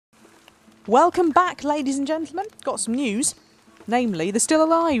Welcome back, ladies and gentlemen. Got some news. Namely, they're still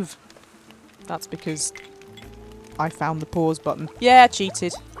alive. That's because I found the pause button. Yeah, I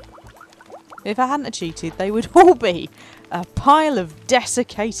cheated. If I hadn't cheated, they would all be a pile of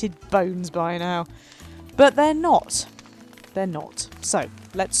desiccated bones by now. But they're not. They're not. So,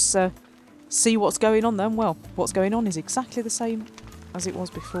 let's see what's going on then. Well, what's going on is exactly the same as it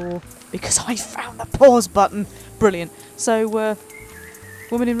was before, because I found the pause button. Brilliant. So,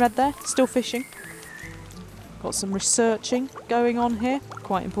 woman in red there, still fishing. Got some researching going on here,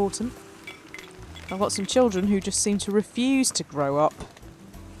 quite important. I've got some children who just seem to refuse to grow up.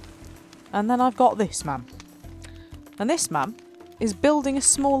 And then I've got this man. And this man is building a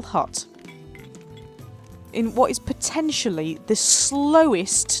small hut in what is potentially the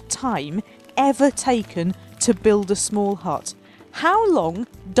slowest time ever taken to build a small hut. How long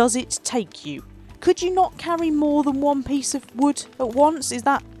does it take you? Could you not carry more than one piece of wood at once? Is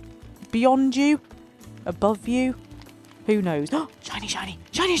that beyond you? Above you? Who knows? Shiny, shiny,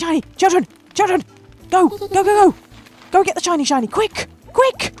 shiny, shiny! Children! Children! Go! Go, go, go! Go get the shiny, shiny! Quick!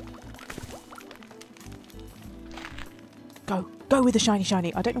 Quick! Go. Go with the shiny,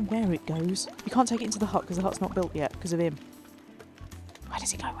 shiny. I don't know where it goes. You can't take it into the hut because the hut's not built yet because of him. Where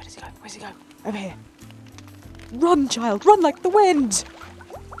does he go? Where does he go? Where does he go? Over here. Run, child! Run like the wind!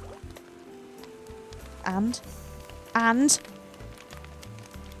 And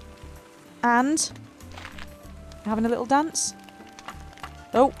having a little dance.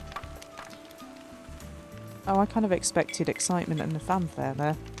 Oh, I kind of expected excitement and a fanfare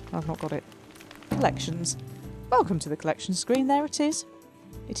there. I've not got it. Collections. Welcome to the collection screen. There it is.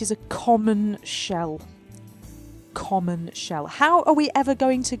 It is a common shell. Common shell. How are we ever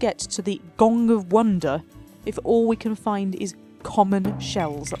going to get to the Gong of Wonder if all we can find is common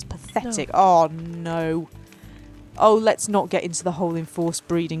shells? That's pathetic. No. Oh no. Oh, let's not get into the whole enforced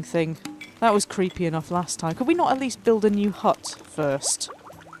breeding thing. That was creepy enough last time. Could we not at least build a new hut first?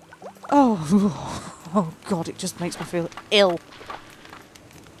 Oh god, it just makes me feel ill.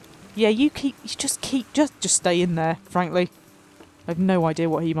 Yeah, just stay in there, frankly. I have no idea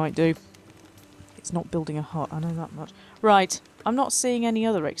what he might do. It's not building a hut, I know that much. Right, I'm not seeing any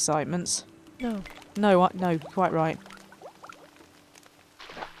other excitements. No. No, no, quite right.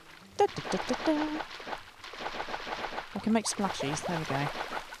 Da, da, da, da, da. I can make splashies, there we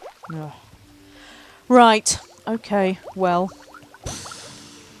go. Ugh. Right, okay, well.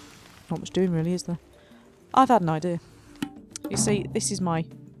 Not much doing really, is there? I've had an idea. You see, this is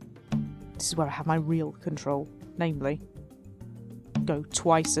where I have my real control. Namely, go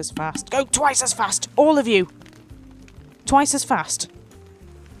twice as fast. Go twice as fast! All of you! Twice as fast.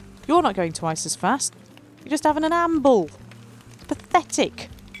 You're not going twice as fast. You're just having an amble. It's pathetic.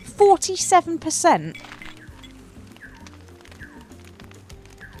 47%.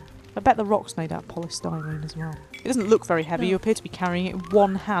 I bet the rock's made out of polystyrene as well. It doesn't look very heavy. No. You appear to be carrying it in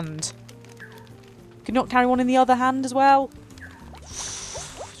one hand. Could you not carry one in the other hand as well?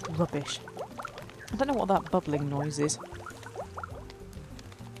 It's rubbish. I don't know what that bubbling noise is.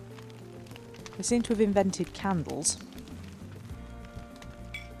 They seem to have invented candles.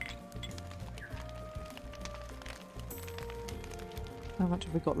 How much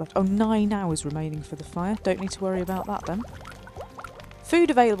have we got left? Oh, 9 hours remaining for the fire. Don't need to worry about that then. Food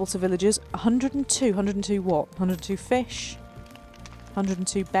available to villagers, 102. 102 what? 102 fish,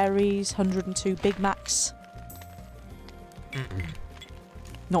 102 berries, 102 Big Macs.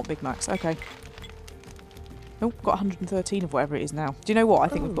 Not Big Macs, okay. Oh, got 113 of whatever it is now. Do you know what? I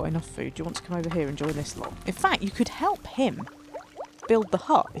think we've got enough food. Do you want to come over here and join this lot? In fact, you could help him build the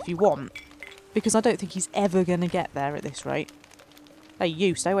hut if you want. Because I don't think he's ever going to get there at this rate. Hey,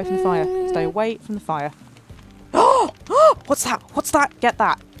 you, stay away from the fire. Stay away from the fire. Oh! What's that? What's that? Get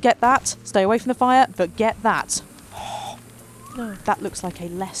that. Get that. Stay away from the fire, but get that. No, that looks like a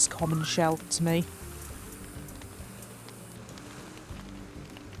less common shell to me.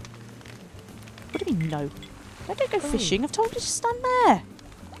 What do you mean, no? I don't go fishing. I've told you to stand there.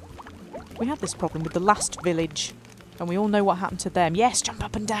 We had this problem with the last village, and we all know what happened to them. Yes, jump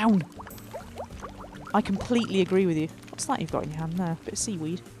up and down. I completely agree with you. What's that you've got in your hand there? Bit of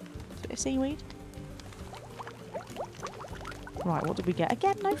seaweed. Bit of seaweed. Right, what did we get?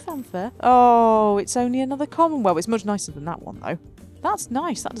 Again, no fanfare. Oh, it's only another common. Well, it's much nicer than that one, though. That's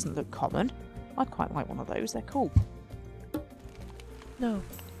nice. That doesn't look common. I'd quite like one of those. They're cool. No.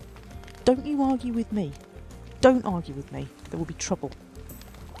 Don't you argue with me. Don't argue with me. There will be trouble.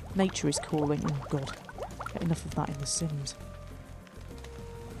 Nature is calling. Oh, God. Get enough of that in The Sims.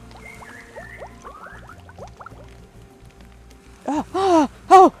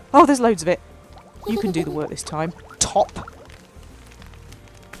 Oh, there's loads of it. You can do the work this time. Top.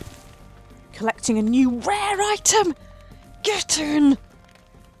 concocting a new rare item! Get in!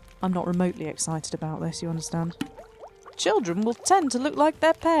 I'm not remotely excited about this, you understand? Children will tend to look like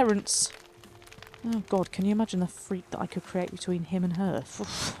their parents. Oh god, can you imagine the freak that I could create between him and her?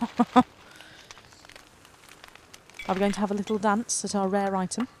 Are we going to have a little dance at our rare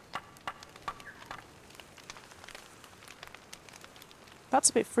item?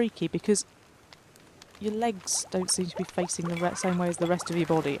 That's a bit freaky because your legs don't seem to be facing the same way as the rest of your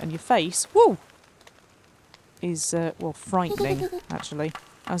body, and your face, woo, is, well, frightening, actually,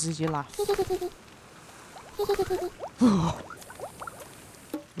 as is your laugh.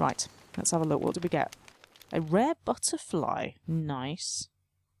 Right, let's have a look. What did we get? A rare butterfly. Nice.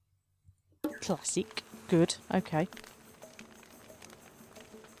 Classic. Good. Okay.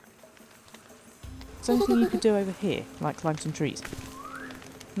 Is there anything you could do over here? Like climb some trees?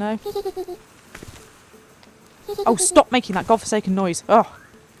 No? Oh, stop making that godforsaken noise. Oh.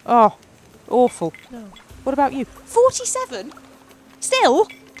 Oh. Awful. No. What about you? 47? Still?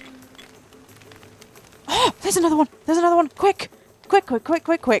 Oh, there's another one. There's another one. Quick. Quick, quick, quick,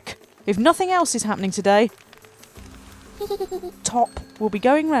 quick, quick. If nothing else is happening today, Top will be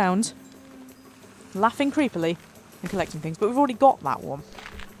going round, laughing creepily and collecting things. But we've already got that one.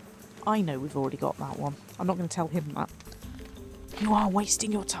 I know we've already got that one. I'm not going to tell him that. You are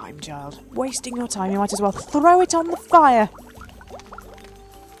wasting your time, child. Wasting your time. You might as well throw it on the fire.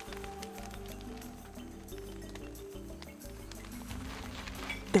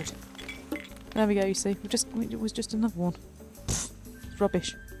 Good. There we go, you see. It was just another one. Pfft, it's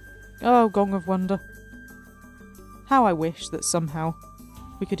rubbish. Oh, Gong of Wonder. How I wish that somehow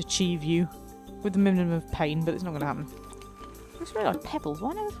we could achieve you with the minimum of pain, but it's not going to happen. I just really like pebbles. Why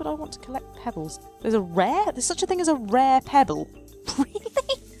on earth would I want to collect pebbles? There's such a thing as a rare pebble. Really?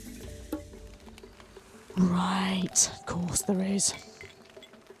 Right, of course there is.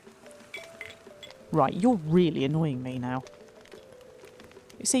 Right, you're really annoying me now.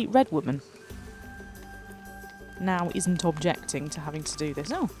 You see, Red Woman now isn't objecting to having to do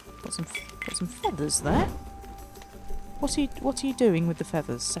this. Oh, got some feathers there. What are you doing with the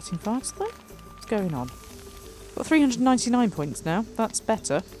feathers? Setting fire to them? What's going on? Got 399 points now. That's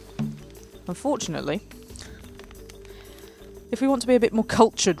better. Unfortunately, if we want to be a bit more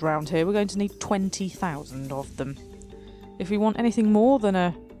cultured round here, we're going to need 20,000 of them. If we want anything more than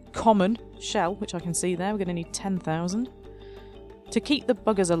a common shell, which I can see there, we're going to need 10,000. To keep the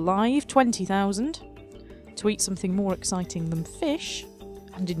buggers alive, 20,000. To eat something more exciting than fish,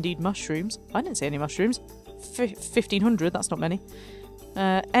 and indeed mushrooms. I didn't see any mushrooms. 1,500, that's not many.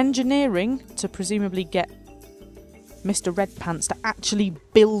 Engineering, to presumably get Mr. Red Pants to actually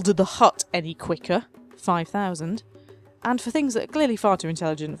build the hut any quicker, 5,000. And for things that are clearly far too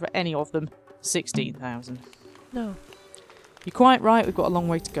intelligent for any of them, 16,000. No. You're quite right, we've got a long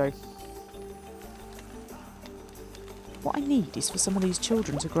way to go. What I need is for some of these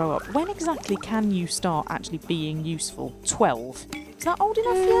children to grow up. When exactly can you start actually being useful? 12. Is that old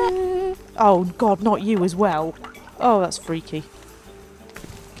enough yet? Oh god, not you as well. Oh, that's freaky.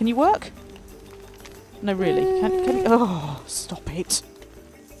 Can you work? No, really. Can you? Oh, stop it.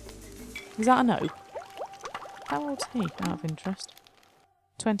 Is that a no? How old's he, out of interest?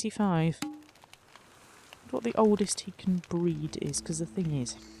 25. What the oldest he can breed is, because the thing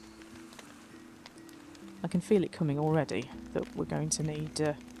is, I can feel it coming already, that we're going to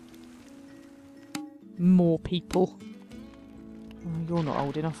need more people. Oh, you're not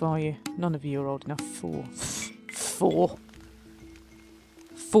old enough, are you? None of you are old enough for... 4.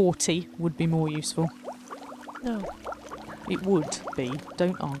 40 would be more useful. No. It would be.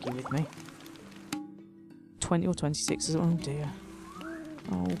 Don't argue with me. 20 or 26 is... Oh dear.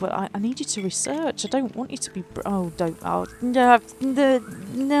 Oh, but I need you to research. I don't want you to be... Oh, don't... Oh, no.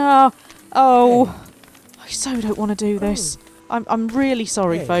 No. Oh. I so don't want to do this. I'm really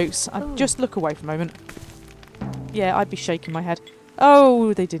sorry, folks. Just look away for a moment. Yeah, I'd be shaking my head.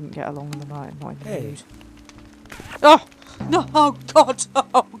 Oh, they didn't get along in the night. Not in the mood. Oh! No! Oh, God!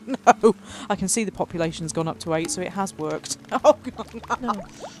 Oh, no! I can see the population's gone up to 8, so it has worked. Oh, God, no.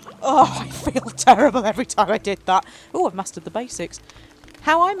 Oh, I feel terrible every time I did that. Oh, I've mastered the basics.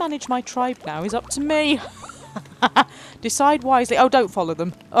 How I manage my tribe now is up to me. Decide wisely. Oh, don't follow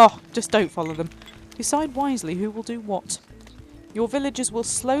them. Oh, just don't follow them. Decide wisely who will do what. Your villagers will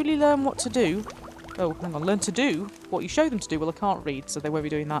slowly learn what to do. Oh, hang on. Learn to do what you show them to do. Well, I can't read, so they won't be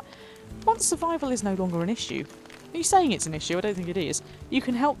doing that. Once survival is no longer an issue. Are you saying it's an issue? I don't think it is. You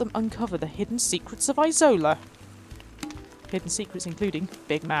can help them uncover the hidden secrets of Isola. Hidden secrets including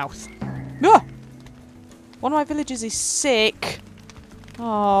Big Mouth. Ah! One of my villagers is sick.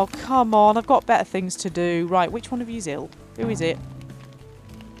 Oh, come on. I've got better things to do. Right, which one of you is ill? Who is it?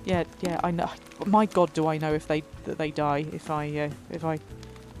 Yeah, I know. My God, do I know if that they die if I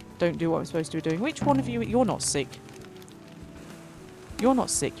don't do what I'm supposed to be doing. Which one of you? You're not sick. You're not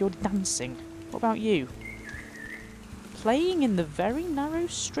sick. You're dancing. What about you? Playing in the very narrow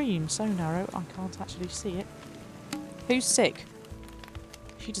stream. So narrow, I can't actually see it. Who's sick?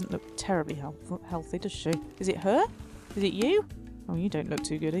 She doesn't look terribly healthy, does she? Is it her? Is it you? Oh, you don't look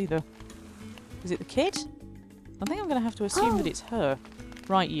too good either. Is it the kid? I think I'm going to have to assume that it's her.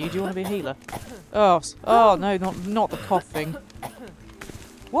 Right, you. Do you want to be a healer? Oh, no, not the coughing.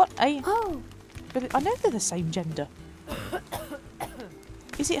 What? But I know they're the same gender.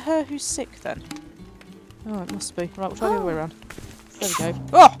 Is it her who's sick then? Oh, it must be. Right, we'll try the other way around. There we go.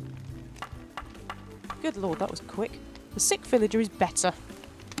 Oh! Good lord, that was quick. The sick villager is better.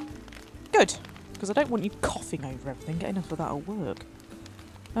 Good. Because I don't want you coughing over everything. Get enough of that will work.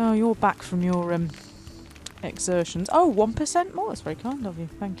 Oh, you're back from your exertions. Oh, 1% more. That's very kind of you.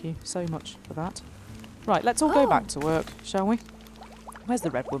 Thank you so much for that. Right, let's all go back to work, shall we? Where's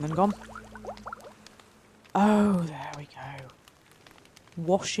the red woman gone? Oh, there we go.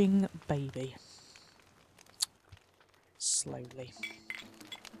 Washing baby. Slowly.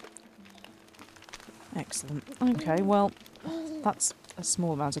 Excellent. Okay, well, that's a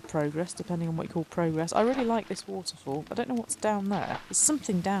small amount of progress, depending on what you call progress. I really like this waterfall. I don't know what's down there. There's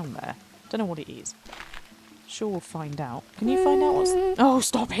something down there. Don't know what it is. Sure, we'll find out. Can you find out what's... Oh,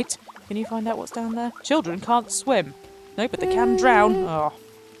 stop it! Can you find out what's down there? Children can't swim. No, but they can drown. Oh.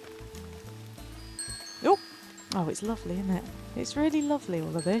 Oh. Oh, it's lovely, isn't it? It's really lovely,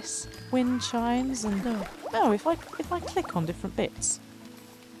 all of this. Wind chimes and... Oh, if I click on different bits...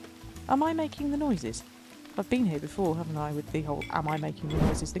 Am I making the noises? I've been here before, haven't I, with the whole am I making the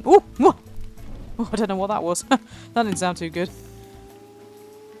noises thing. Oh! Oh, I don't know what that was. That didn't sound too good.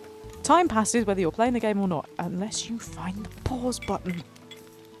 Time passes whether you're playing the game or not, unless you find the pause button.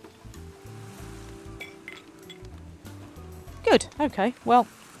 Good, okay, well...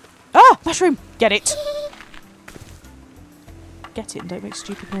 Ah! Mushroom! Get it! Get it and don't make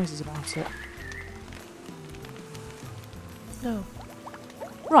stupid noises about it. No.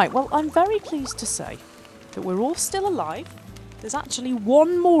 Right, well, I'm very pleased to say that we're all still alive. There's actually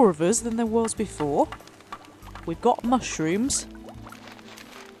one more of us than there was before. We've got mushrooms.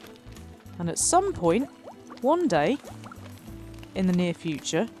 And at some point, one day, in the near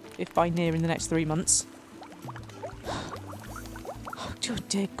future, if by near in the next 3 months... Oh,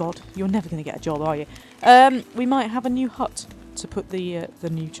 dear God, you're never going to get a job, are you? We might have a new hut to put the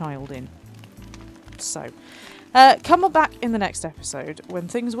new child in. So... come on back in the next episode when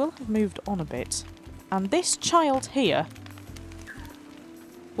things will have moved on a bit. And this child here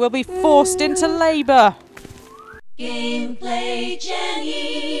will be forced into labour. Gameplay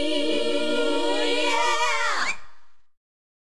Jenny!